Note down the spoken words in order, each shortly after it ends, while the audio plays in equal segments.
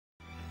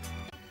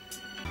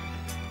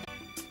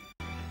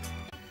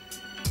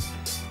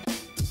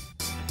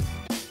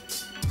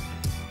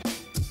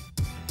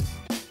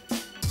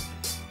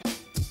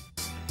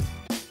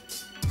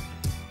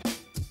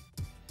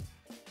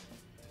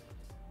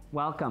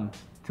Welcome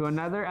to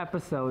another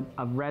episode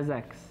of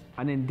RezX,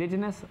 an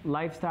Indigenous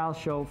lifestyle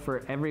show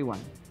for everyone.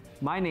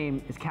 My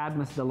name is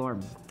Cadmus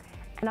Delorme.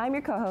 And I'm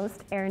your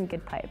co-host, Erin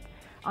Goodpipe.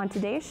 On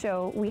today's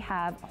show, we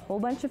have a whole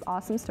bunch of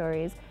awesome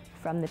stories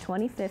from the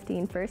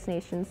 2015 First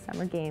Nations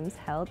Summer Games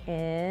held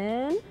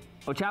in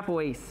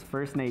Ochapowace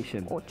First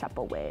Nation.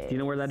 Ochapowace. Do you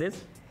know where that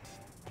is?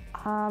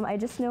 I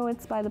just know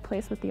it's by the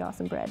place with the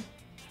awesome bread.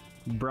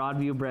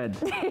 Broadview bread.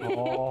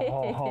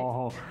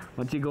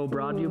 Once you go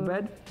Broadview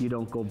bread, you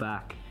don't go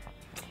back.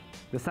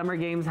 The Summer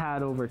Games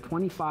had over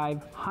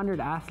 2,500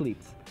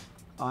 athletes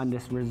on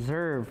this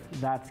reserve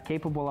that's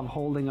capable of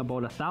holding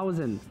about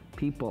 1,000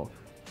 people.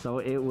 So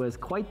it was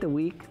quite the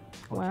week.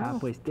 Wow.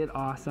 Ochapowace did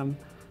awesome.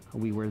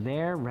 We were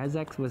there,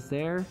 RezX was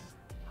there.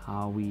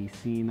 We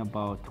seen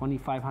about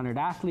 2,500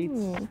 athletes,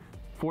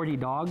 40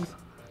 dogs.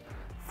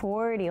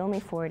 40,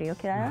 only 40.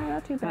 Okay,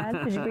 not too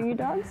bad. Did you bring your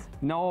dogs?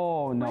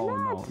 No.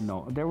 Why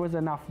not? There was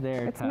enough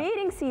there. It's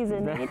mating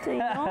season. You need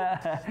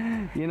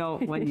to, You know,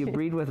 when you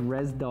breed with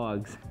res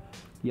dogs,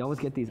 you always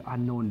get these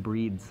unknown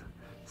breeds.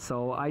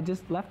 So I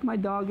just left my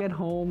dog at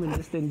home and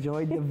just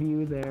enjoyed the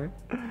view there.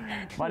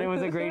 But it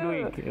was a great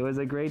week. It was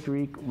a great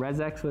week.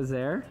 RezX was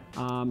there.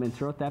 And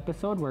throughout the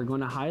episode, we're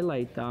going to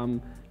highlight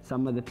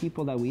some of the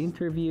people that we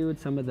interviewed,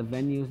 some of the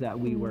venues that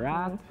we were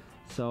at.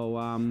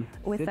 So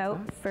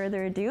without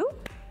further ado,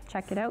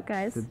 check it out,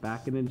 guys. Sit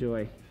back and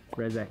enjoy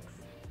RezX.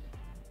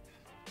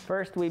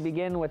 First, we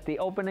begin with the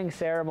opening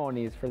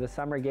ceremonies for the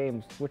Summer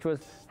Games, which was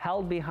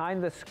held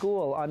behind the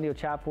school on the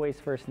Ochapowace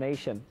First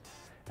Nation.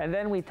 And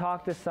then we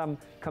talked to some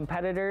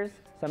competitors,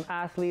 some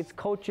athletes,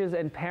 coaches,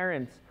 and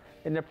parents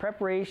in the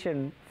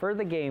preparation for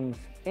the games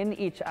in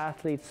each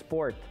athlete's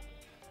sport.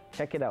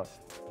 Check it out.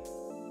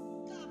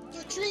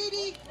 The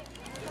Treaty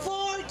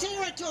 4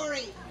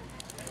 territory.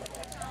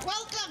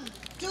 Welcome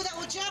to the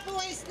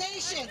Ochapowace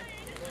Nation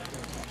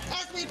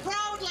as we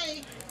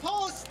proudly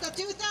host the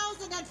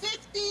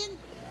 2015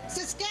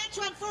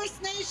 Saskatchewan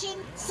First Nation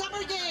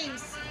Summer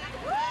Games.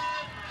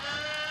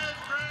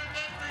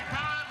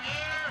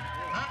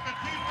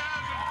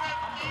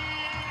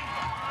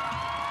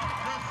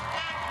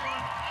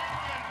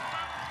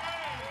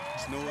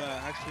 No,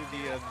 actually,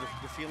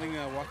 the feeling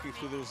walking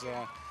through those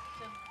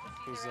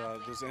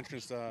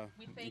entrance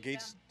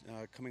gates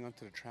coming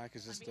onto the track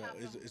is just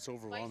it's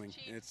overwhelming.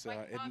 It's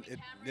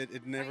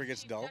it never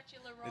gets dull.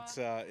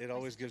 It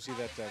always gives you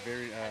that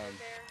very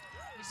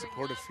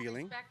supportive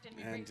feeling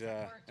and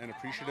an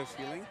appreciative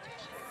feeling.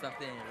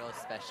 Something real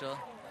special.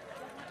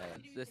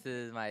 This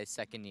is my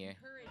second year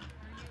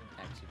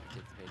actually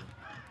participating.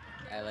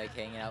 I like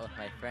hanging out with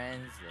my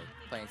friends,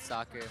 like playing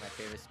soccer, my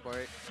favorite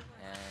sport,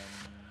 and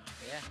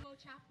yeah.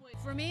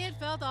 For me, it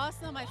felt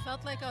awesome. I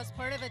felt like I was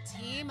part of a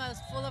team. I was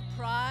full of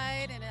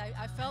pride, and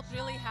I felt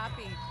really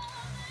happy.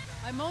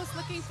 I'm most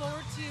looking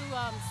forward to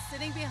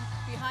sitting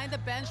behind the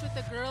bench with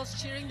the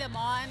girls, cheering them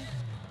on,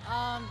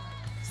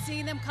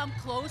 seeing them come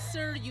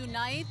closer,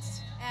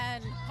 unite,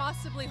 and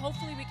possibly,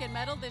 hopefully, we can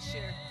medal this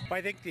year.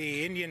 I think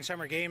the Indian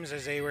Summer Games,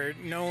 as they were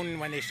known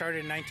when they started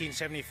in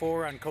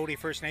 1974 on Cody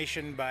First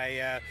Nation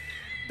by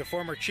the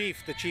former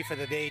chief, the chief of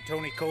the day,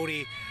 Tony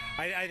Cody,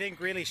 I think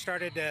really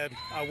started a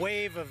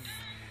wave of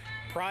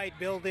pride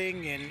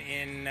building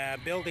in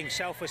building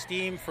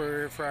self-esteem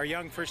for our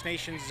young First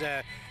Nations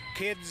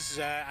kids.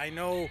 I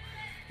know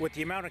with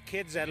the amount of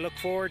kids that look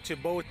forward to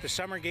both the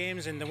Summer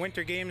Games and the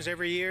Winter Games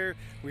every year,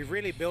 we've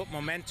really built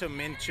momentum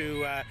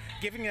into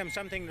giving them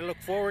something to look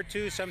forward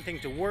to, something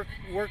to work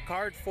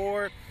hard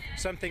for,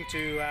 something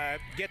to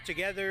get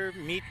together,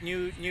 meet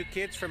new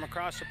kids from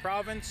across the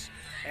province,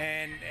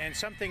 and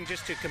something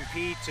just to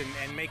compete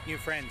and make new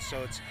friends.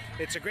 So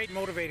it's a great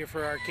motivator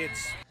for our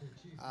kids.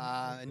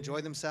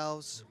 Enjoy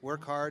themselves,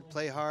 work hard,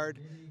 play hard.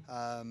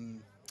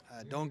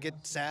 Don't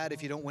get sad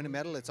if you don't win a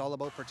medal. It's all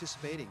about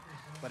participating,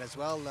 but as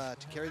well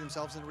to carry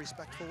themselves in a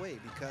respectful way,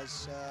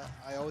 because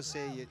I always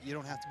say you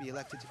don't have to be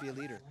elected to be a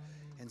leader.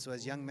 And so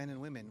as young men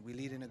and women, we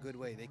lead in a good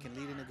way. They can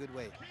lead in a good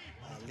way.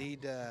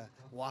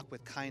 Walk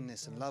with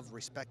kindness and love,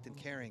 respect and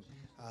caring.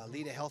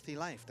 Lead a healthy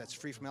life that's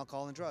free from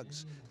alcohol and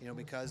drugs, you know,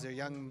 because their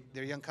young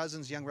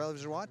cousins, young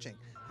relatives are watching.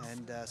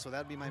 And so that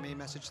would be my main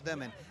message to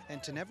them.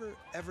 And to never,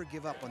 ever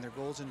give up on their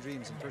goals and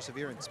dreams and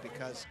perseverance,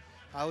 because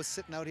I was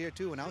sitting out here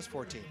too when I was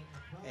 14.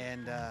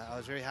 And I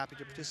was very happy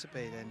to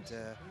participate.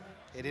 And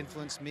it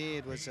influenced me.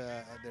 It was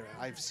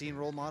I've seen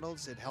role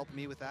models. It helped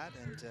me with that.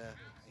 And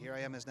here I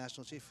am as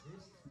National Chief.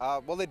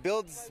 Well, it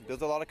builds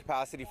a lot of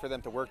capacity for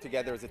them to work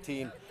together as a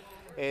team.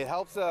 It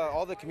helps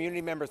all the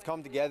community members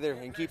come together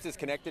and keeps us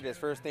connected as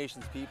First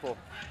Nations people.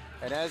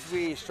 And as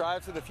we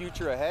strive for the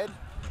future ahead,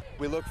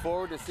 we look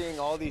forward to seeing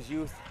all these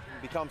youth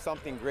become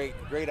something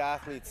great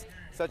athletes,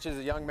 such as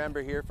a young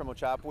member here from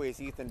Ochapowace,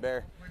 Ethan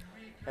Bear.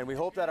 And we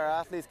hope that our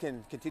athletes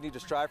can continue to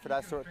strive for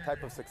that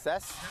type of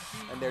success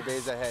in their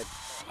days ahead.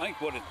 I think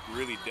what it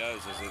really does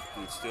is it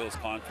instills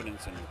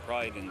confidence and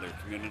pride in their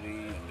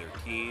community and their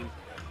team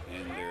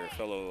and their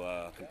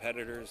fellow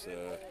competitors.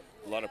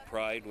 A lot of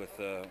pride with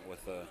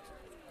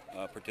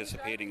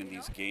participating in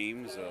these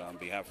games on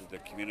behalf of their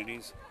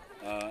communities.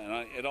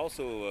 It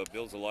also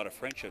builds a lot of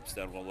friendships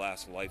that will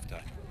last a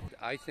lifetime.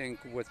 I think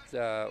with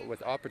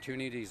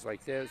opportunities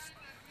like this,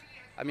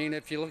 I mean,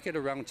 if you look at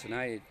around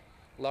tonight,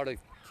 a lot of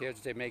kids,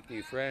 they make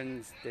new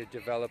friends, they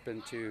develop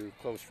into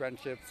close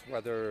friendships,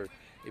 whether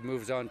it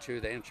moves on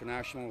to the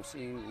international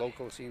scene,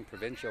 local scene,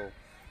 provincial,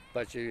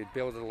 but you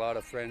build a lot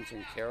of friends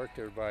and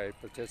character by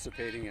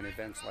participating in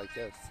events like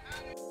this.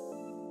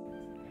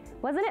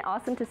 Wasn't it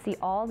awesome to see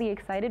all the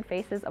excited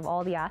faces of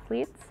all the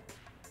athletes?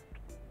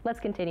 Let's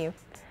continue.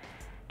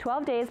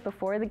 12 days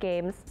before the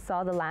games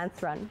saw the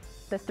Lance Run.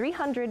 The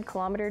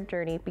 300-kilometer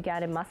journey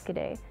began in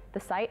Muscadet, the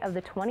site of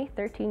the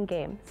 2013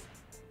 games.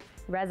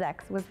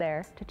 RezX was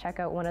there to check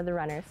out one of the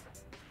runners.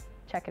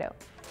 Check it out.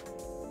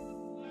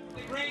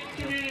 The great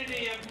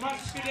community of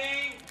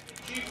Muscadet,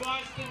 Chief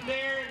Austin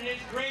Bear and his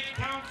great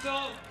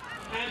council,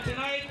 and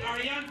tonight our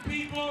young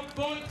people,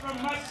 both from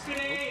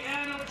Muscadet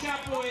and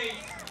Ochapowace,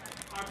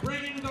 are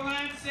bringing the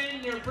Lance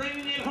in. You're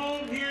bringing it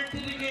home here to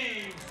the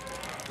games.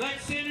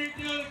 Let's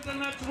introduce and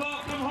let's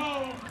welcome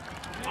home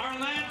our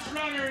Lance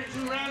runners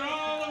who ran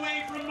all the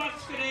way from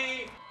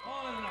Muscadet.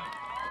 All of them.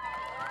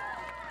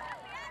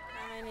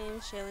 My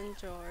name's Shauneen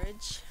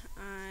George.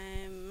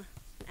 I'm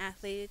an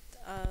athlete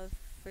of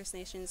First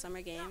Nation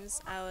Summer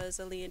Games. I was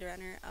a lead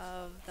runner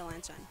of the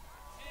Lance Run.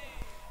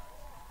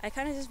 I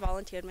kind of just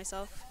volunteered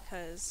myself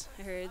because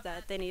I heard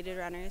that they needed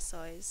runners, so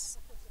I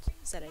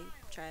said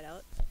I'd try it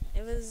out.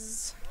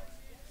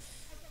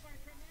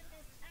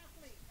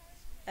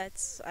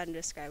 It's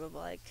undescribable,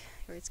 like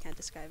words can't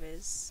describe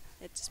it.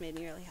 It just made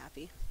me really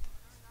happy.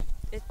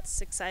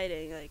 It's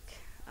exciting,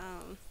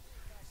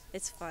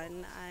 it's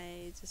fun.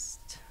 I just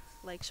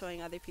like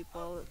showing other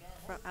people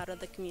out of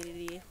the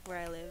community where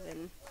I live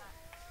and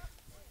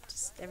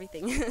just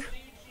everything. It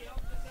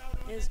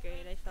was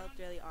great. I felt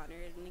really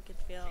honored, and you could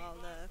feel all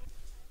the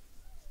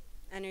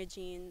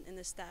energy in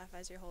the staff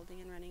as you're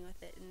holding and running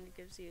with it, and it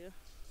gives you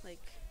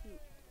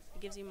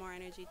more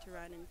energy to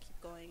run and keep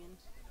going.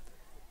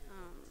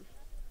 And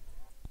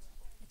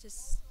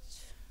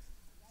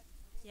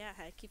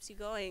it keeps you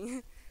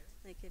going.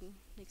 It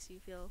makes you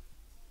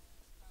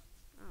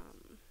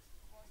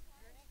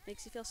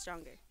feel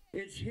stronger.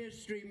 It's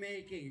history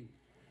making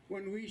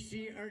when we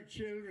see our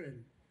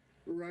children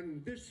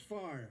run this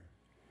far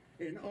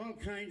in all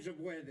kinds of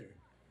weather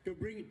to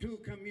bring two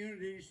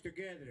communities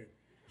together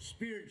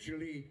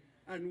spiritually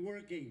and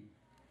working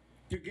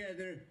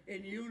together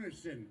in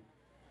unison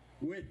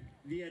with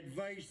the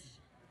advice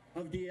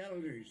of the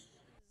elders.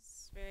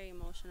 It's very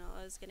emotional.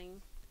 I was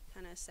getting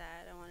kind of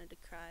sad. I wanted to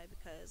cry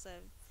because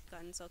I've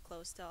gotten so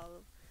close to all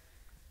of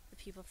the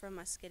people from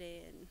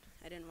Muscadet, and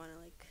I didn't want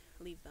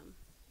to leave them.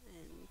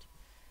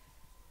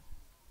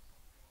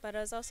 But I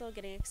was also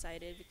getting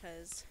excited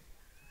because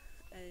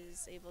I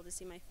was able to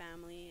see my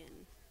family,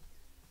 and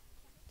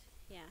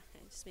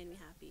it just made me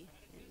happy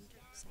and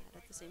sad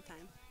at the same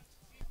time.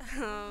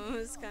 I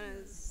was kind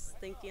of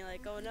thinking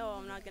oh no,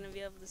 I'm not going to be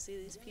able to see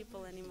these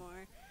people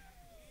anymore.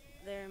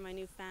 They're my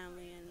new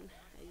family, and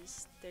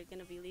they're going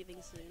to be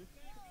leaving soon.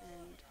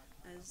 And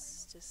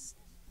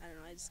I don't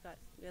know, I just got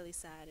really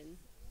sad,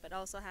 but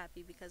also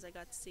happy because I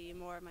got to see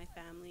more of my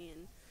family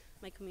and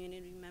my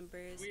community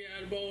members. We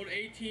had about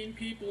 18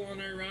 people on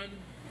our run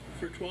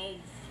for 12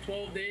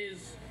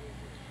 days,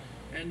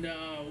 and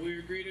we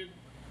were greeted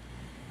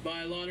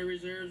by a lot of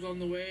reserves on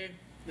the way.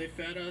 They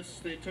fed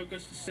us, they took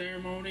us to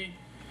ceremony,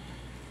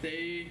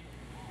 they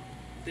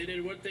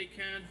did what they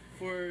can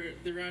for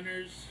the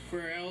runners,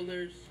 for our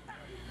elders.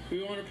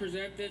 We want to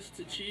present this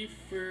to Chief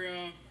for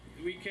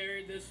we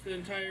carried this the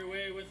entire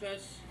way with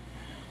us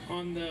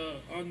on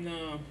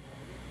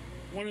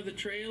one of the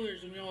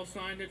trailers, and we all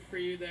signed it for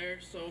you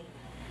there. So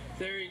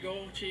there you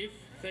go, Chief.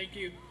 Thank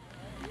you.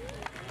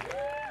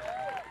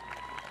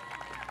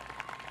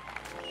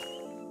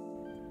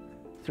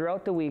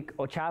 Throughout the week,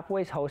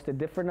 Ochapowace hosted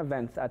different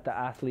events at the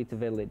Athletes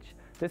Village.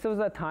 This was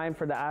a time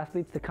for the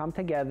athletes to come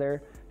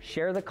together,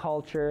 share the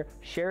culture,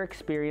 share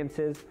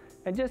experiences,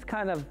 and just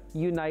kind of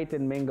unite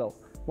and mingle.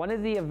 One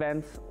of the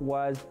events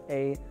was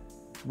a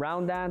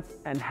round dance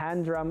and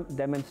hand drum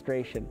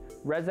demonstration.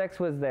 RezX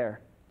was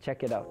there.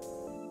 Check it out.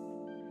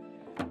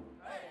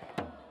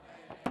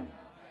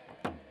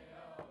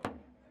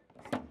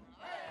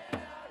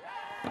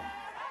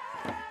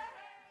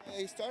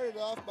 I started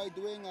off by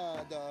doing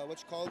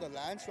what's called the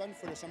Lance Run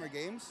for the Summer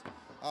Games.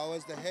 I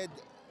was the head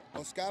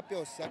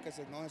Ochapowace,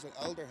 known as an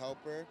elder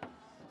helper,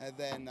 and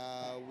then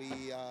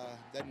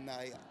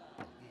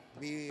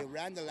we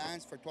ran the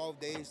Lance for 12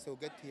 days to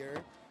get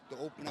here to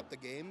open up the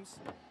games.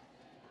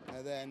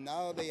 And then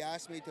now they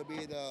asked me to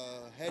be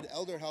the head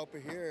elder helper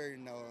here,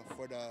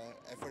 for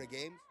the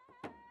games.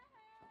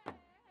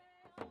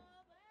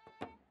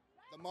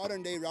 The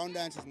modern day round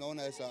dance is known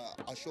as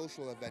a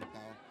social event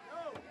now.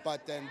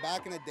 But then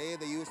back in the day,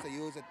 they used to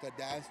use it to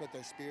dance with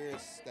their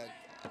spirits,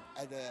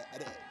 at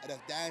a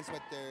dance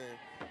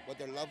with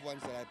their loved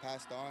ones that I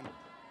passed on.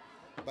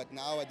 But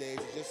nowadays,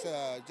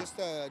 just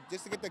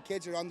to get the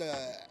kids around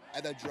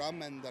the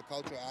drum and the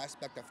cultural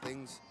aspect of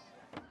things.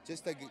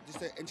 just to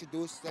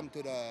introduce them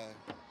to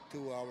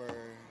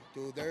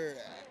their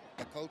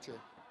culture.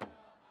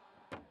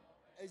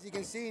 As you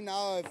can see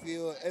now, if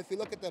you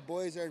look at the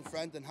boys there in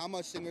front and how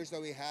much singers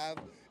that we have,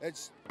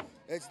 it's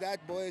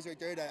that boys right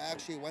there that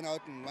actually went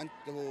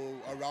to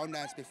a round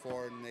dance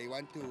before,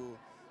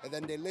 and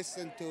then they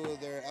listened to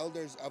their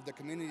elders of the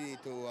community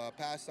to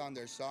pass on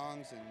their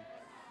songs, and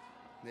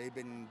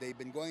they've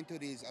been going to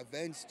these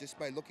events just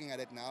by looking at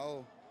it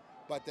now.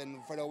 But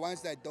then for the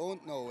ones that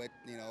don't know it,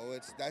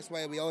 that's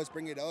why we always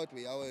bring it out.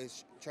 We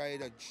always try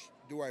to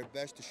do our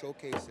best to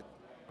showcase it.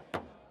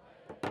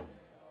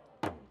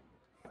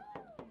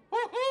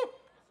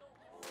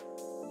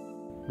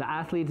 The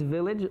Athletes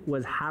Village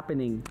was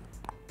happening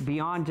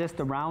beyond just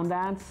a round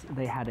dance.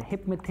 They had a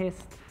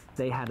hypnotist,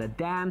 they had a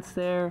dance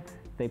there,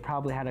 they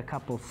probably had a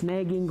couple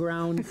snagging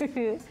grounds,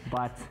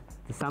 but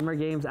the Summer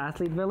Games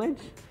Athlete Village,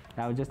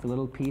 that was just a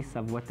little piece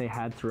of what they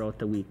had throughout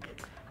the week.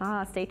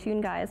 Stay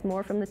tuned, guys.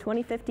 More from the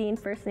 2015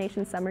 First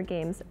Nation Summer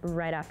Games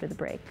right after the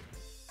break.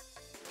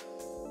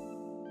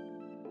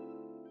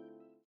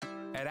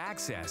 At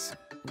Access,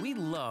 we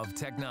love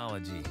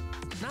technology.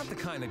 Not the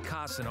kind that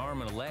costs an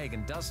arm and a leg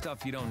and does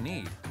stuff you don't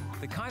need.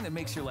 The kind that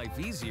makes your life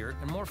easier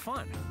and more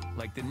fun,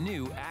 like the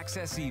new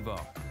Access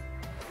Evo.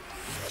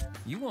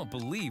 You won't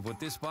believe what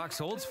this box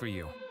holds for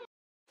you.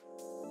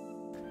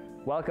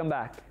 Welcome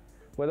back.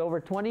 With over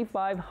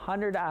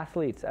 2,500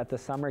 athletes at the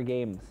Summer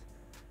Games,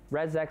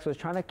 RezX was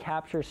trying to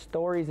capture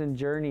stories and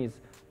journeys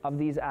of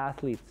these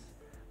athletes.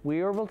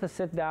 We were able to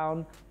sit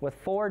down with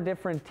 4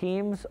 different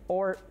teams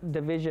or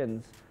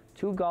divisions,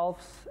 2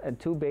 golfs and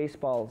 2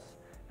 baseballs,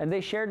 and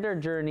they shared their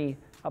journey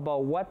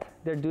about what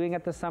they're doing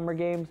at the Summer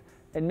Games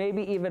and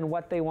maybe even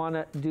what they want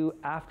to do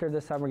after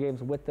the Summer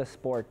Games with the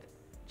sport.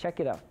 Check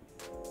it out.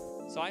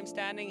 So I'm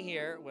standing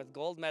here with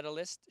gold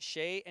medalist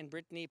Shay and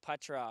Brittany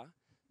Patra,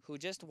 who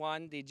just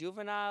won the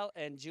juvenile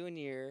and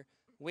junior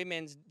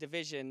women's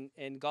division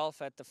in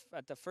golf at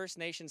the First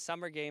Nation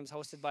Summer Games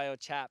hosted by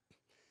Ochap.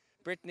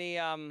 Brittany,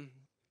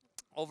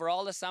 over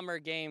all the Summer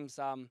Games,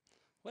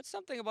 what's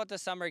something about the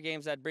Summer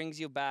Games that brings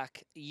you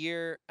back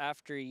year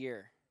after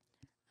year?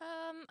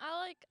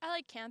 I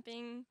like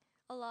camping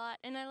a lot,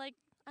 and I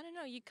don't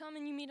know, you come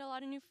and you meet a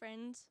lot of new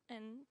friends,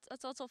 and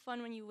it's also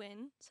fun when you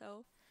win,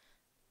 so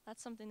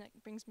that's something that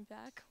brings me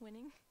back,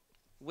 winning.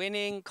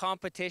 Winning,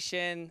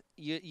 competition,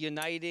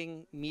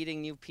 uniting,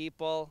 meeting new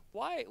people.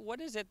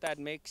 What is it that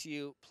makes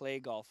you play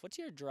golf? What's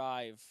your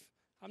drive?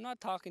 I'm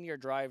not talking your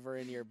driver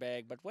in your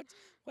bag, but what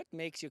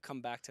makes you come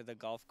back to the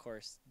golf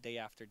course day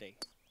after day?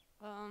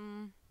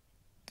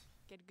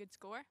 Get a good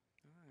score.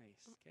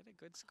 Nice, get a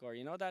good score.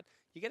 You know that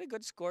you get a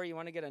good score, you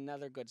want to get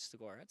another good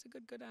score. That's a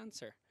good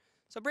answer.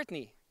 So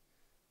Brittany,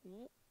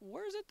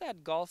 where is it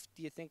that golf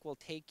do you think will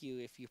take you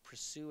if you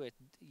pursue it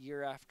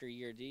year after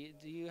year? Do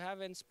you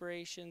have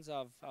inspirations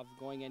of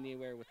going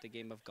anywhere with the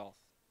game of golf?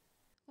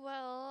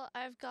 Well,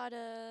 I've got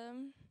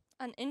an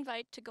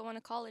invite to go on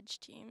a college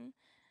team,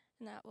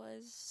 and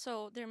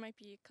so there might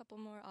be a couple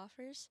more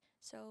offers.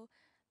 So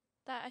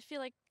that I feel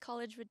like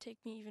college would take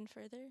me even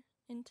further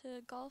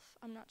into golf.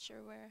 I'm not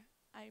sure where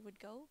I would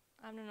go.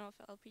 I don't know if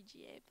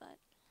LPGA, but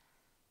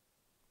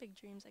big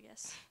dreams, I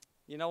guess.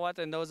 You know what?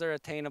 And those are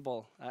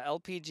attainable.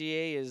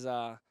 LPGA is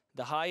the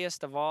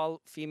highest of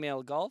all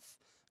female golf.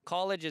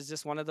 College is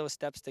just one of those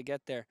steps to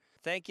get there.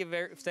 Thank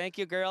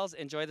you, girls.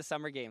 Enjoy the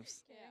Summer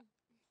Games.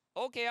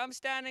 Yeah. Okay, I'm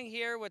standing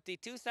here with the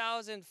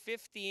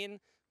 2015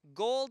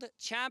 gold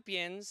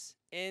champions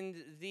in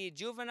the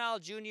juvenile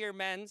junior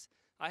men's.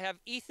 I have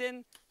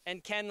Ethan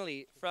and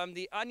Kenley from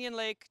the Onion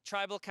Lake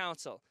Tribal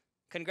Council.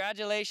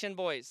 Congratulations,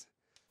 boys.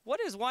 What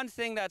is one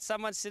thing that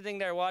someone sitting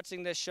there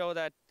watching this show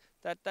that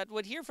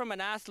would hear from an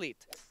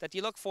athlete that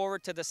you look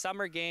forward to the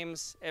Summer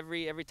Games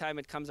every time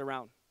it comes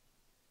around?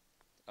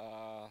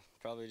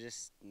 Probably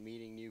just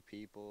meeting new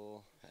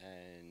people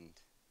and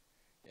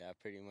yeah,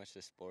 pretty much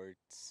the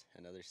sports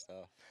and other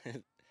stuff.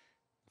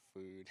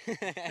 Food.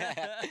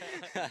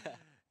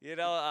 You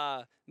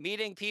know,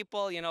 meeting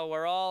people, you know,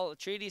 we're all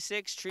Treaty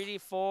 6, Treaty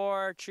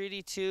 4,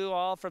 Treaty 2,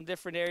 all from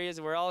different areas.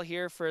 We're all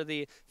here for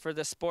the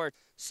sport.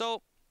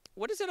 So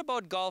what is it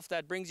about golf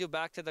that brings you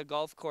back to the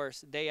golf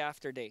course day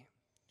after day?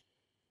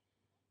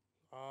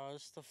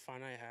 Just the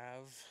fun I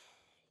have,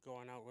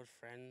 going out with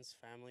friends,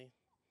 family,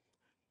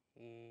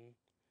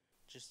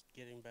 just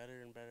getting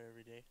better and better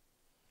every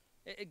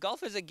day.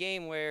 Golf is a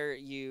game where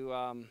you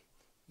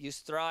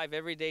strive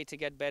every day to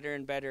get better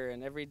and better,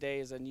 and every day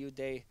is a new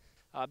day.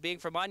 Being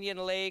from Onion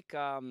Lake,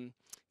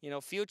 you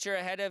know, future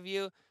ahead of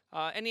you.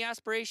 Any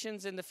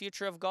aspirations in the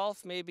future of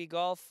golf? Maybe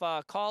golf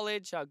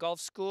college, golf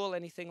school,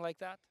 anything like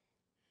that?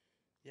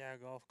 Yeah,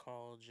 golf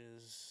college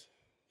is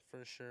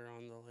for sure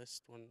on the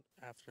list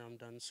after I'm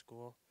done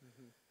school.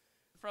 Mm-hmm.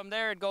 From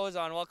there it goes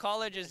on. Well,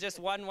 college is just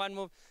one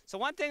move. So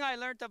one thing I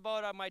learned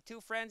about my 2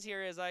 friends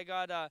here is I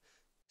got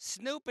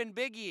Snoop and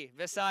Biggie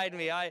beside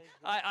me.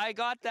 I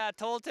got that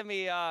told to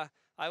me.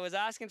 I was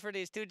asking for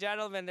these 2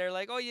 gentlemen. They're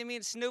like, oh, you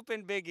mean Snoop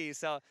and Biggie.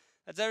 So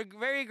it's a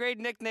very great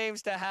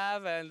nicknames to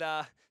have, and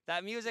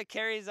that music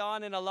carries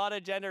on in a lot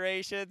of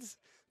generations.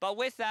 But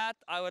with that,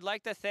 I would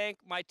like to thank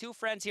my two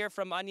friends here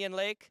from Onion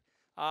Lake.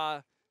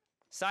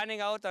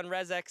 Signing out on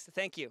RezX.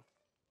 Thank you.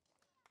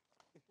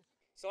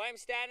 So I'm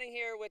standing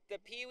here with the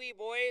Pee Wee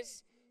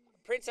boys.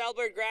 Prince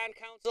Albert Grand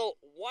Council,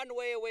 one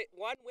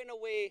win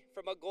away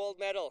from a gold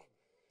medal.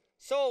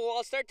 So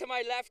I'll start to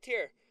my left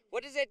here.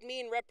 What does it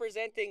mean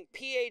representing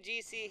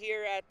PAGC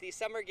here at the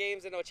Summer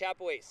Games in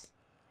Ochapowace?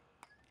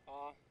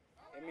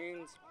 It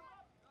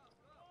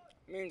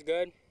means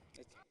good.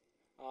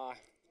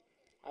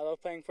 I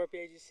love playing for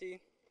PAGC,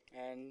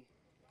 and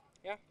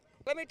yeah.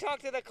 Let me talk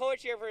to the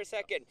coach here for a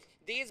second.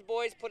 These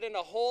boys put in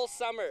a whole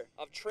summer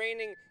of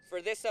training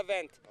for this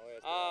event.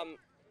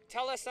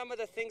 Tell us some of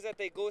the things that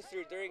they go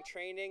through during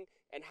training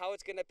and how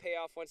it's going to pay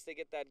off once they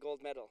get that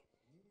gold medal.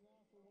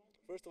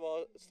 First of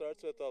all, it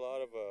starts with a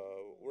lot of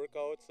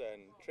workouts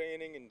and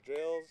training and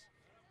drills,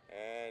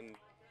 and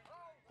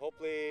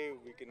hopefully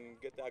we can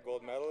get that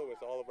gold medal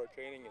with all of our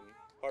training and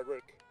hard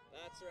work.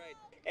 That's right.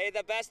 Hey,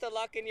 the best of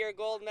luck in your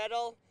gold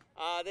medal.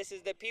 This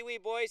is the Pee Wee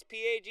boys,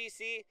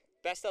 PAGC.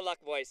 Best of luck,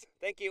 boys.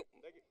 Thank you.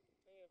 Thank you.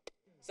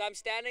 So I'm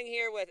standing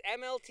here with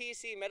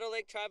MLTC, Meadow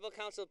Lake Tribal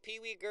Council Pee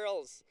Wee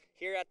girls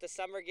here at the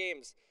Summer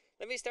Games.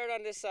 Let me start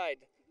on this side.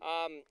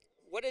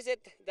 What is it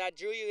that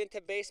drew you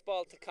into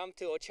baseball to come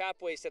to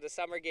Ochapowace to the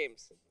Summer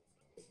Games?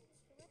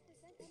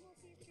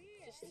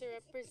 Just to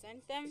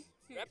represent them.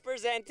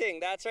 Representing,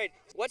 that's right.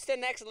 What's the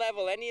next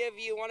level? Any of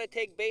you want to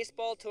take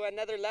baseball to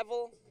another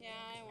level? Yeah,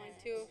 I want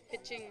to.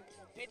 Pitching.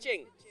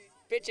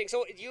 Pitching.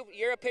 So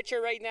you're a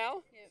pitcher right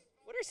now? Yep.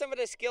 What are some of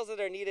the skills that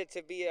are needed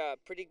to be a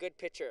pretty good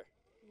pitcher?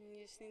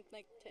 You just need to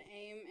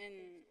aim and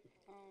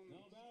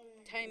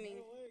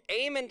timing.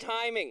 Aim and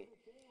timing.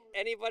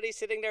 Anybody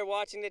sitting there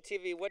watching the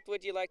TV, what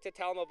would you like to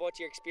tell them about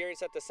your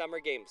experience at the Summer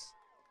Games?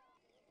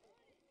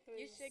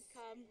 You should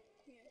come.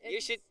 You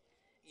should.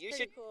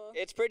 Cool.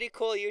 It's pretty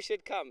cool. You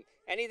should come.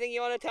 Anything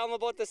you want to tell them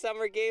about the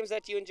Summer Games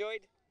that you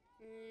enjoyed?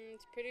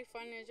 It's pretty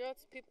fun. There's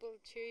lots of people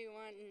cheer you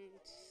on and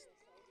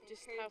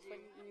just have fun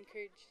and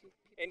encourage people.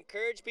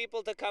 Encourage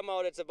people to come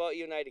out. It's about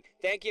uniting.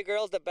 Thank you,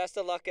 girls. The best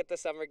of luck at the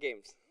Summer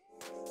Games.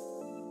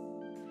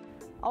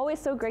 Always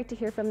so great to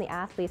hear from the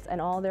athletes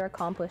and all their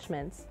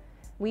accomplishments.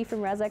 We from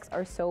RezX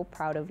are so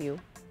proud of you.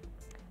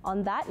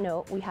 On that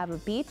note, we have a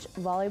beach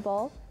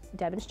volleyball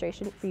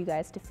demonstration for you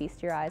guys to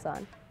feast your eyes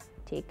on.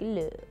 Take a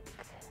look.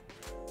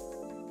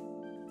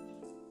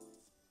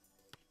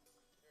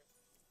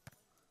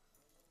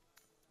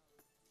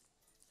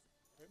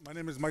 My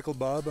name is Michael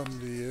Bob. I'm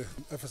the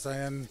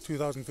FSIN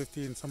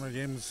 2015 Summer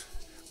Games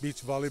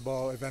Beach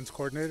Volleyball Events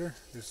Coordinator.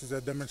 This is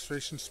a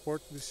demonstration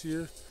sport this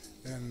year,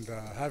 and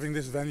having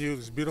this venue,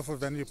 this beautiful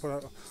venue put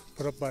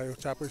up by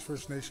Ochapowace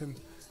First Nation,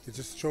 it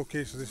just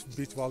showcases this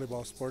beach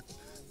volleyball sport.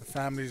 The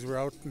families were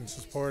out and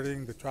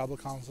supporting the tribal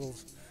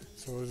councils,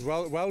 so it was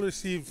well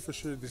received for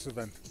sure, this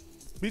event.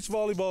 Beach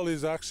volleyball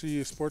is actually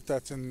a sport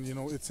that's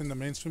it's in the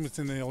mainstream. It's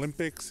in the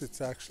Olympics.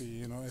 It's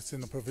actually it's in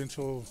the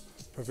provincial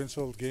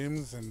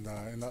games,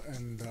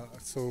 and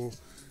so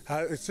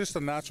it's just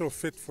a natural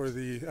fit for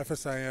the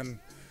FSIN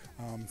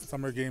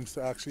Summer Games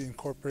to actually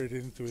incorporate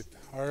it into it.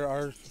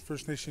 Our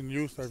First Nation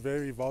youth are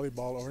very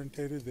volleyball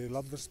orientated. They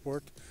love the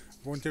sport.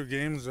 Winter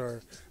Games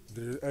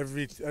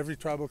every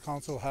tribal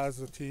council has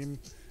a team,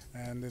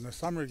 and in the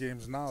Summer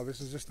Games now, this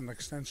is just an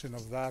extension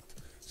of that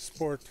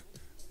sport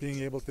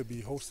being able to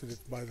be hosted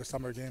by the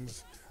Summer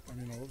Games.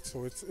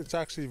 So it's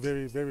actually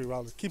very, very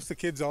well. It keeps the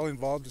kids all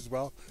involved as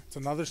well. It's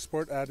another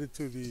sport added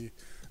to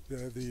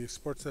the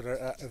sports that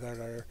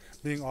are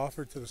being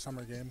offered to the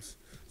Summer Games.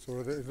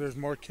 So there's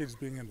more kids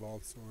being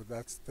involved. So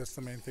that's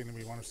the main thing that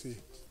we want to see.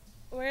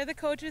 We're the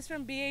coaches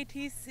from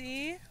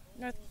BATC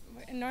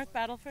in North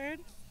Battleford,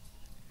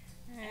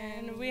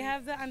 and we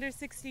have the under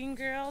 16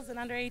 girls and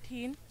under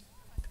 18,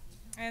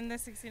 and the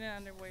 16 and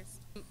under boys.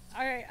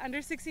 Our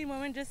under 16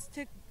 women just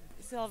took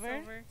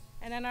silver,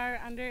 and then our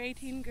under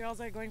 18 girls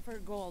are going for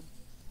gold.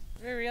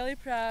 We're really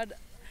proud.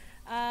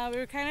 We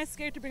were kind of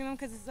scared to bring them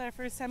because it's our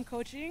first time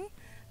coaching,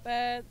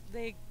 but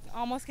they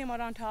almost came out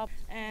on top,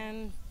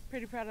 and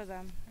pretty proud of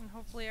them. And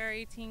hopefully our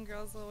 18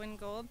 girls will win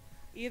gold.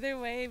 Either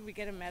way, we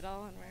get a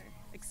medal, and we're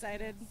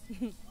excited.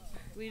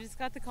 We just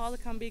got the call to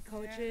come be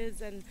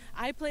coaches, and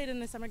I played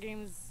in the Summer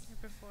Games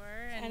before,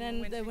 and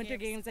then the Winter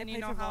Games I played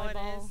for how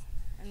volleyball,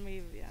 and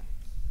we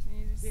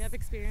have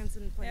experience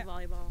in playing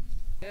volleyball.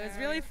 It was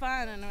really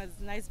fun, and it was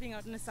nice being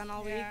out in the sun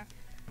all week.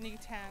 And you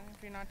tan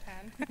if you're not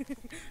tan.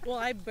 Well,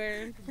 I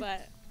burned,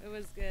 but it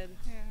was good.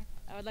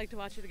 I would like to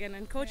watch it again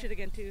and coach it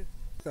again too.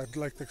 I'd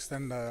like to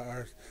extend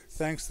our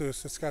thanks to the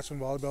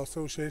Saskatchewan Volleyball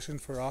Association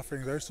for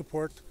offering their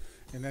support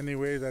in any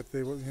way that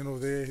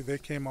they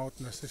came out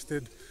and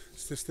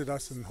assisted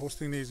us in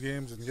hosting these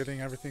games and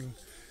getting everything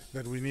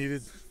that we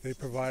needed. They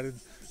provided.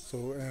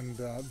 So, and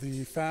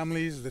the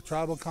families, the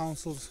tribal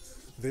councils,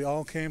 they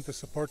all came to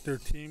support their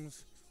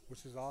teams,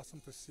 which is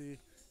awesome to see.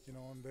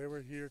 And they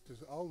were here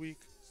all week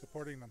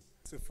supporting them.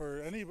 So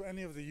for any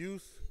of the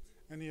youth,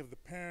 any of the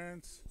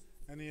parents,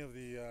 any of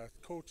the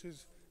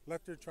coaches,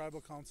 let their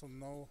tribal council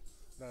know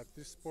that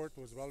this sport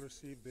was well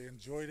received. They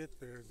enjoyed it.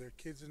 Their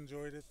kids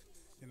enjoyed it.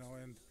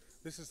 And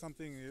this is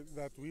something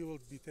that we will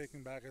be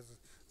taking back as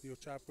the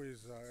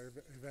Ochapowace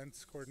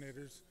events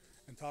coordinators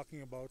and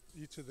talking about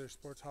each of their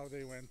sports, how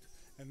they went,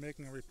 and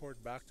making a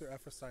report back to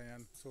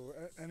FSIN. So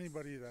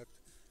anybody that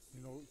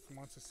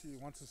wants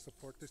to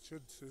support this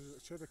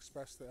should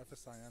express to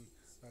FSIN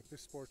that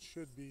this sport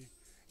should be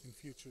in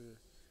future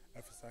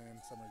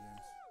FSIN Summer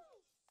Games.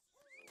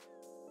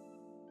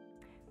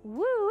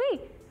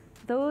 Woo-wee!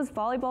 Those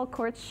volleyball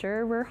courts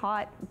sure were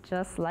hot,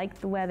 just like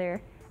the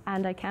weather.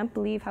 And I can't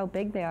believe how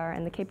big they are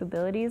and the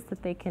capabilities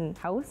that they can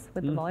house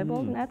with the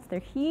volleyball nets. They're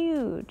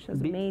huge. It's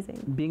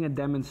amazing. Being a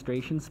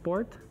demonstration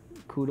sport,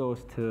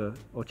 kudos to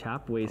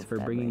Ochapowace for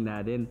bringing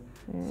that in.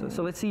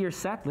 So let's see your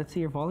set. Let's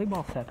see your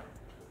volleyball set.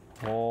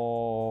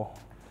 Oh.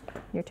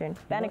 Your turn.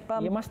 Bannock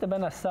bum. You must have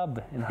been a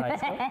sub in high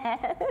school.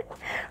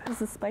 This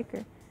is a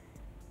spiker.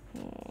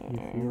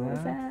 What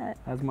was that?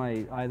 That's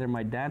either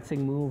my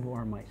dancing move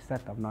or my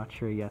set. I'm not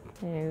sure yet.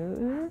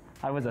 Ooh.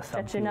 I was a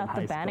sub Stretching in out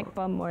high the bannock school.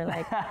 bum more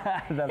like.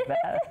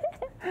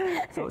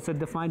 So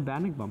define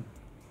bannock bum.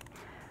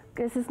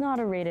 This is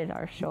not a rated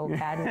R show,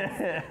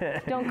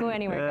 Cadmus. Don't go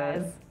anywhere,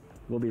 guys.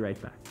 We'll be right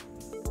back.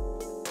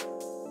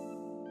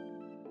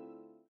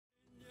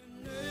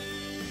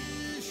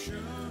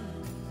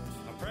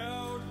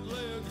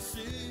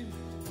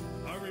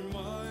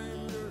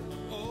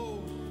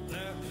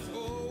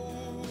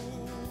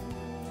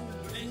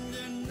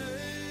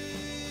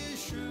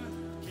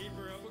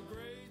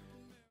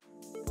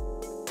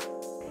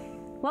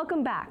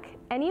 Welcome back.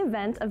 Any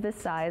event of this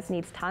size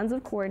needs tons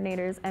of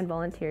coordinators and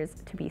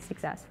volunteers to be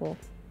successful.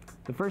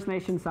 The First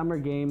Nation Summer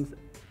Games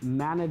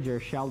manager,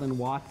 Sheldon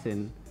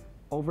Watson,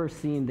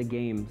 overseeing the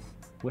games.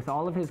 With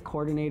all of his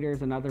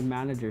coordinators and other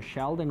managers,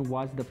 Sheldon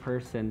was the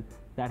person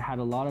that had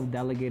a lot of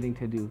delegating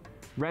to do.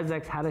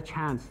 RezX had a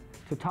chance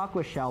to talk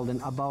with Sheldon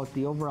about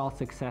the overall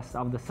success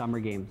of the Summer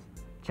Games.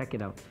 Check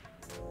it out.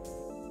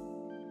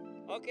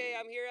 Okay,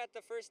 I'm here at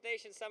the First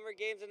Nation Summer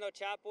Games in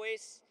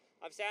Ochapowace.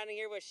 I'm standing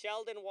here with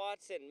Sheldon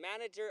Watson,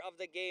 manager of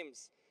the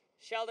games.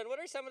 Sheldon, what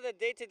are some of the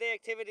day-to-day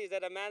activities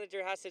that a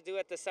manager has to do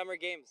at the Summer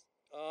Games?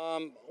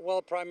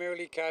 Well,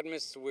 primarily,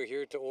 Cadmus, we're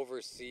here to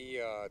oversee,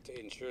 to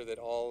ensure that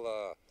all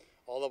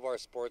of our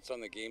sports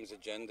on the games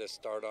agenda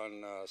start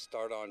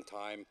on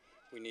time.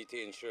 We need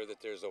to ensure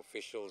that there's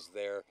officials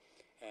there,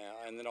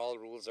 and then all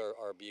rules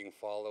are being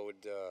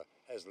followed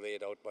as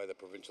laid out by the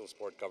provincial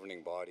sport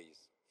governing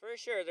bodies. For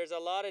sure, there's a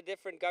lot of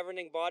different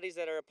governing bodies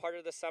that are a part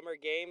of the Summer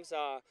Games,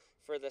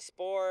 for the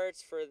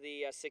sports, for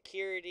the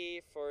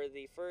security, for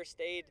the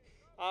first aid.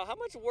 How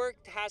much work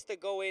has to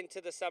go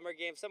into the Summer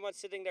Games? Someone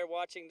sitting there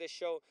watching this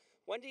show,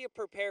 when do you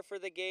prepare for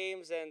the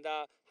games, and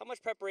how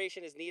much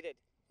preparation is needed?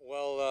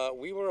 Well,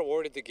 we were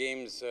awarded the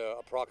games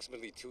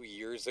approximately 2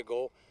 years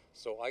ago,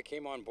 so I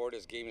came on board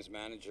as games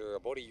manager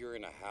about a year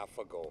and a half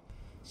ago.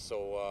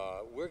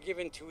 So we're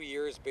given 2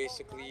 years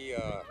basically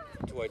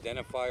to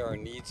identify our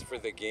needs for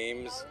the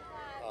games,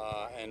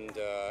 and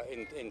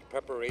in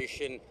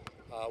preparation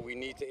we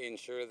need to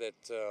ensure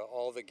that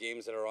all the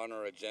games that are on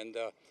our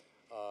agenda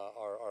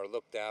are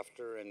looked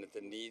after, and that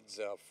the needs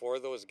for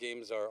those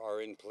games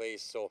are in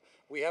place. So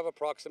we have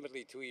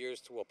approximately 2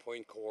 years to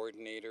appoint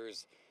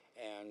coordinators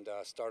and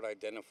start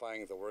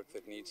identifying the work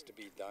that needs to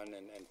be done,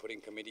 and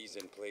putting committees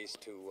in place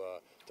to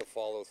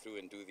follow through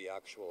and do the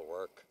actual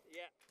work.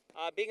 Yeah.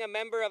 Being a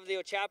member of the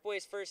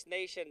Ochapowace First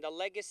Nation, the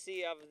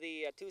legacy of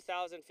the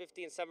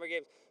 2015 Summer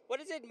Games, what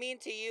does it mean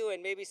to you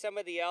and maybe some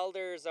of the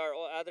elders or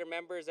other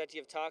members that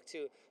you've talked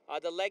to,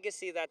 the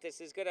legacy that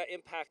this is going to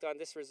impact on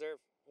this reserve?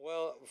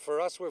 Well, for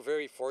us, we're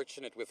very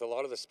fortunate with a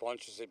lot of the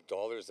sponsorship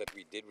dollars that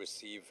we did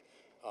receive.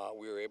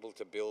 We were able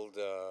to build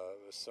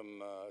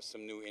some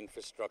new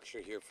infrastructure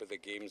here for the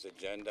games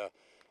agenda.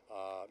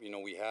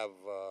 We have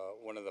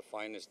one of the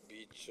finest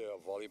beach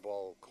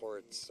volleyball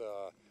courts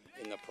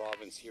in the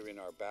province here in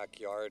our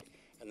backyard,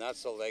 and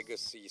that's a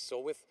legacy. So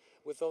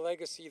with the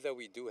legacy that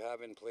we do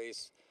have in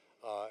place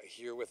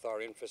here with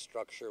our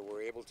infrastructure,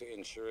 we're able to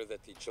ensure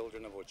that the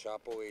children of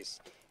Ochapowace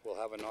will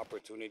have an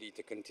opportunity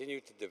to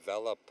continue to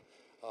develop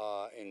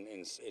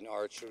in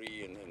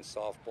archery, in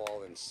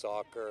softball, in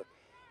soccer,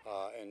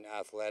 in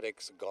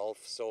athletics, golf.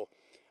 So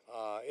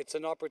it's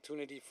an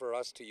opportunity for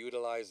us to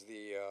utilize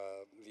the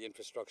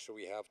infrastructure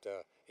we have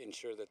to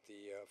ensure that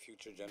the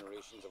future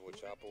generations of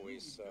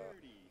Ochapowace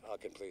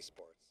can play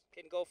sports.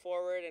 Can go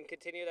forward and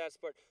continue that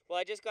sport. Well,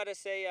 I just got to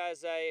say,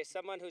 as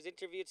someone who's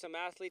interviewed some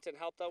athletes and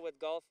helped out with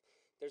golf,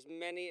 there's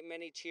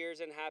many cheers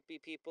and happy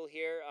people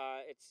here.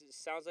 It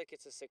sounds like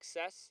it's a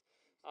success.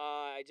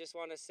 I just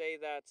want to say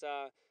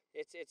that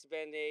it's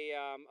been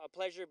a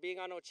pleasure being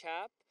on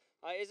Ochap.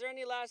 Is there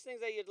any last things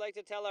that you'd like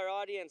to tell our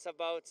audience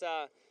about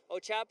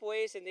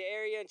Ochapowace and the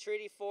area and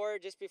Treaty 4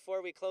 just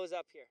before we close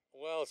up here?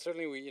 Well,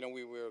 certainly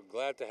we were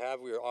glad to have,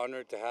 we were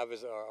honored to have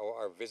as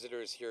our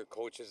visitors here,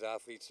 coaches,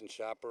 athletes, and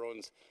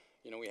chaperones.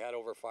 We had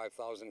over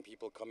 5,000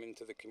 people come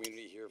into the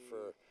community here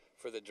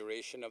for the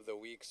duration of the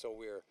week. So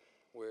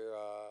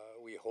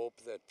we hope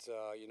that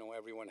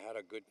everyone had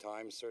a good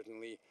time.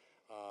 Certainly,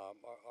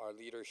 our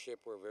leadership,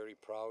 we're very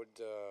proud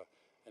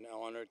an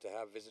honor to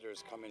have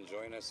visitors come and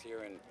join us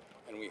here,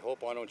 and we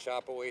hope on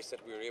Ochapowace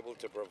that we are able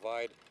to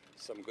provide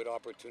some good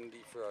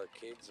opportunity for our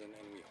kids, and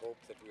we hope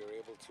that we are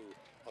able to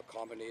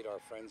accommodate our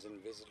friends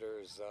and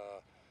visitors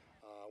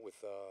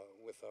with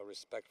a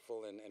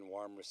respectful and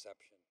warm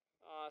reception.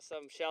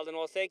 Awesome, Sheldon.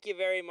 Well, thank you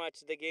very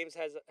much. The games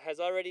has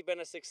already been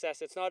a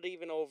success. It's not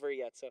even over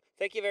yet, so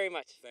thank you very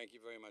much. Thank you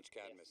very much,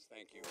 Cadmus.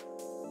 Thank you.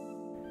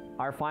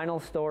 Our final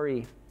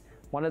story,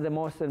 one of the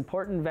most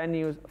important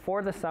venues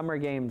for the summer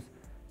games,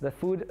 the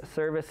food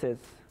services.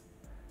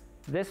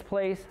 This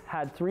place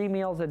had 3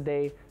 meals a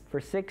day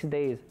for 6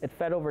 days. It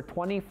fed over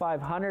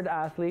 2,500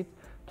 athletes,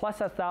 plus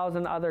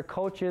 1,000 other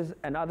coaches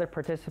and other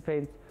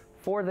participants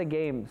for the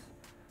games.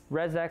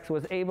 RezX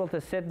was able to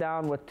sit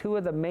down with 2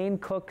 of the main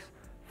cooks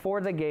for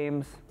the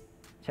games.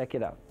 Check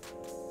it out.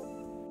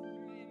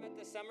 I'm at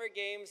the summer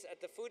games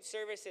at the food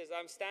services.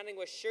 I'm standing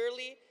with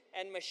Shirley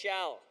and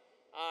Michelle,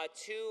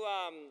 two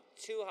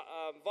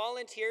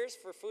volunteers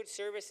for food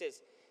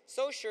services.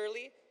 So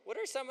Shirley, what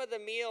are some of the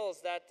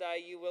meals that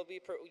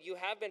you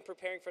have been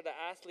preparing for the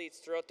athletes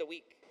throughout the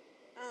week?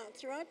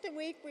 Throughout the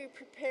week, we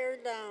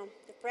prepared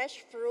the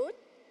fresh fruit,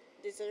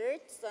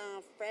 desserts,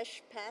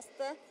 fresh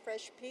pasta,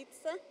 fresh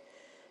pizza,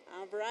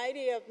 a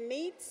variety of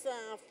meats,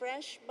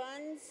 fresh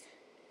buns,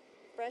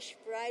 fresh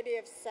variety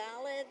of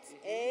salads,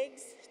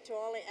 eggs to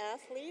all the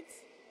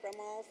athletes from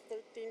all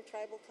 13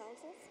 tribal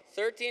councils.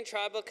 13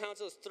 tribal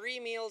councils, 3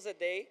 meals a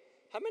day.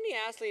 How many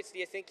athletes do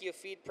you think you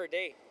feed per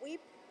day? We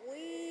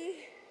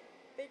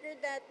figured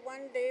that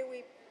one day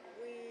we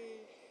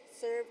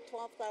served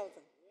 12,000.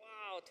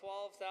 Wow,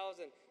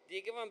 12,000. Do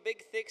you give them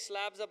big, thick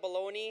slabs of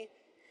bologna?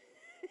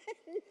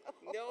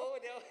 No.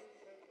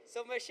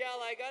 So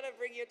Michelle, I gotta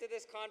bring you into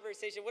this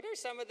conversation. What are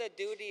some of the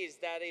duties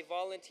that a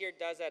volunteer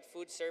does at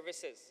food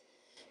services?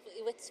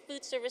 With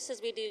food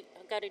services, we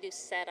got to do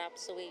setup.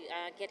 So we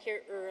get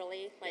here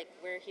early, like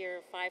we're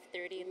here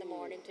 5:30 in the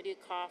morning to do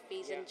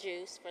coffees and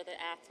juice for the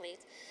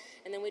athletes.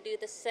 And then we do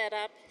the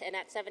setup, and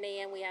at 7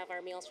 a.m. we have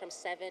our meals from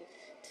 7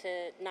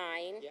 to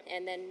 9.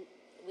 And then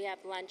we have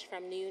lunch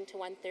from noon to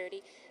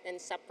 1:30, then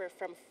supper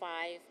from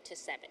 5 to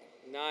 7.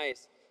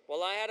 Nice.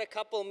 Well, I had a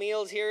couple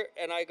meals here,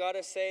 and I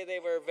gotta say they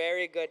were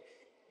very good.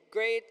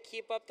 Great,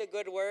 keep up the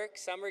good work.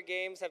 Summer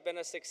games have been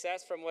a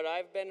success from what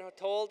I've been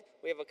told.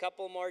 We have a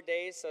couple more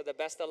days, so the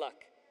best of luck.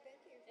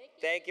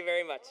 Thank you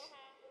very much.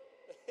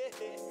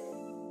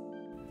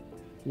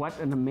 What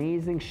an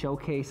amazing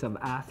showcase of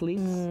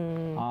athletes,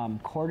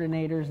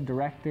 coordinators,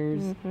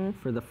 directors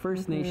for the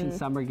First Nation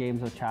Summer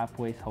Games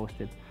Ochapowace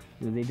hosted.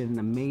 They did an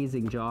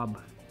amazing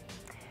job.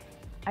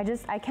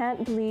 I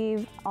can't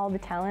believe all the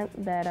talent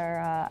that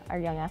our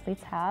young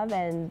athletes have,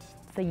 and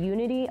the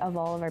unity of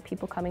all of our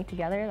people coming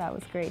together. That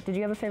was great. Did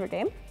you have a favorite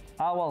game?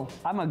 Well,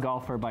 I'm a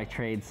golfer by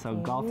trade, so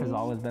golf has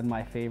always been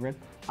my favorite.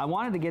 I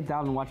wanted to get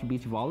down and watch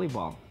beach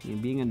volleyball.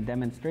 Being a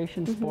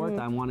demonstration sport,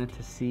 I wanted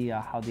to see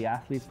how the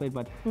athletes played,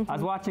 but I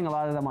was watching a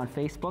lot of them on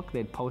Facebook.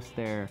 They'd post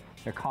their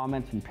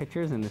comments and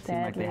pictures, and it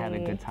seemed like they had a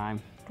good time.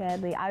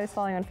 Deadly. I was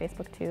following on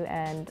Facebook too,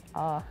 and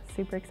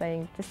super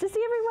exciting just to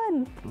see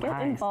everyone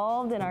get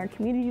involved and our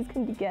communities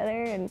come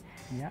together, and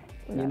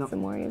we got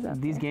some warriors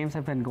out These games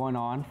have been going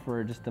on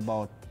for just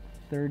about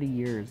 30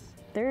 years.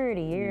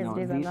 30 years,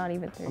 I'm not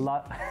even 30. A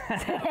lot.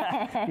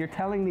 You're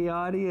telling the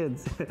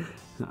audience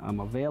I'm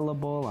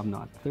available, I'm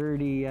not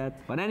 30 yet.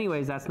 But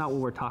anyways, that's not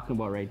what we're talking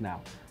about right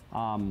now.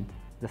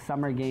 The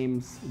summer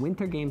games,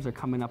 winter games are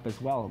coming up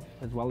as well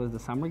as the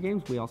summer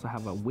games. We also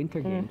have a winter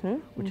game,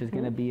 which is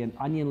going to be in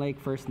Onion Lake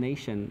First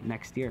Nation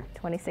next year.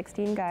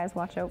 2016, guys,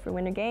 watch out for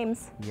winter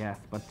games. Yes,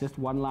 but just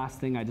one last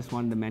thing, I just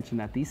wanted to mention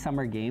that these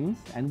summer games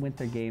and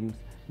winter games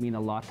mean a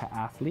lot to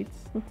athletes.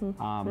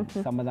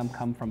 Some of them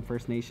come from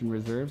First Nation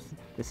reserves.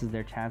 This is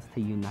their chance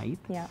to unite.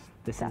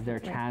 This is their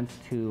chance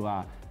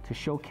to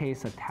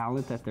showcase a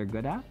talent that they're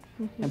good at.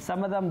 And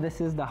some of them,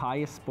 this is the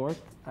highest sport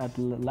at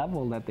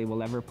level that they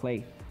will ever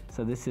play.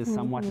 So this is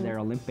somewhat their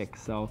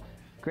Olympics. So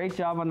great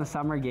job on the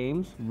summer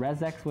games.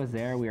 RezX was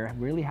there. We are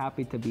really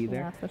happy to be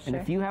there. And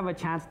if you have a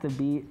chance to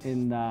be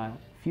in the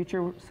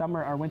future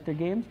summer or winter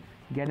games,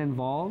 get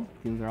involved.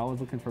 They're always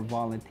looking for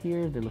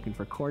volunteers. They're looking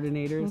for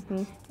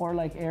coordinators. Or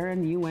like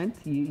Erin, you went,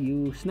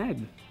 you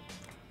snagged.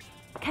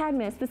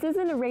 Cadmus, this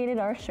isn't a rated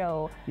R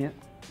show. Yeah.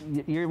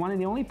 You're one of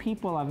the only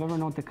people I've ever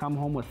known to come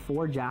home with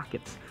 4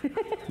 jackets.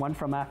 One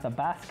from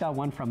Athabasca,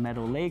 one from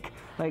Meadow Lake.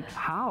 Like,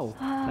 how?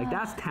 Like,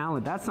 that's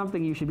talent. That's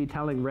something you should be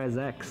telling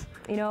RezX.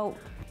 You know,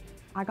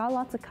 I got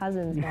lots of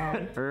cousins,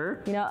 man.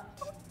 You know.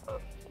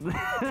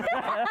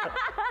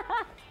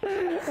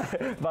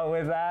 But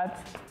with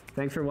that,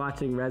 thanks for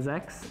watching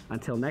RezX.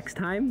 Until next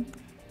time.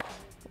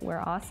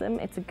 We're awesome.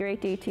 It's a great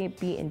day to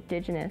be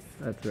Indigenous.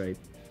 That's right.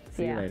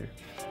 See you later.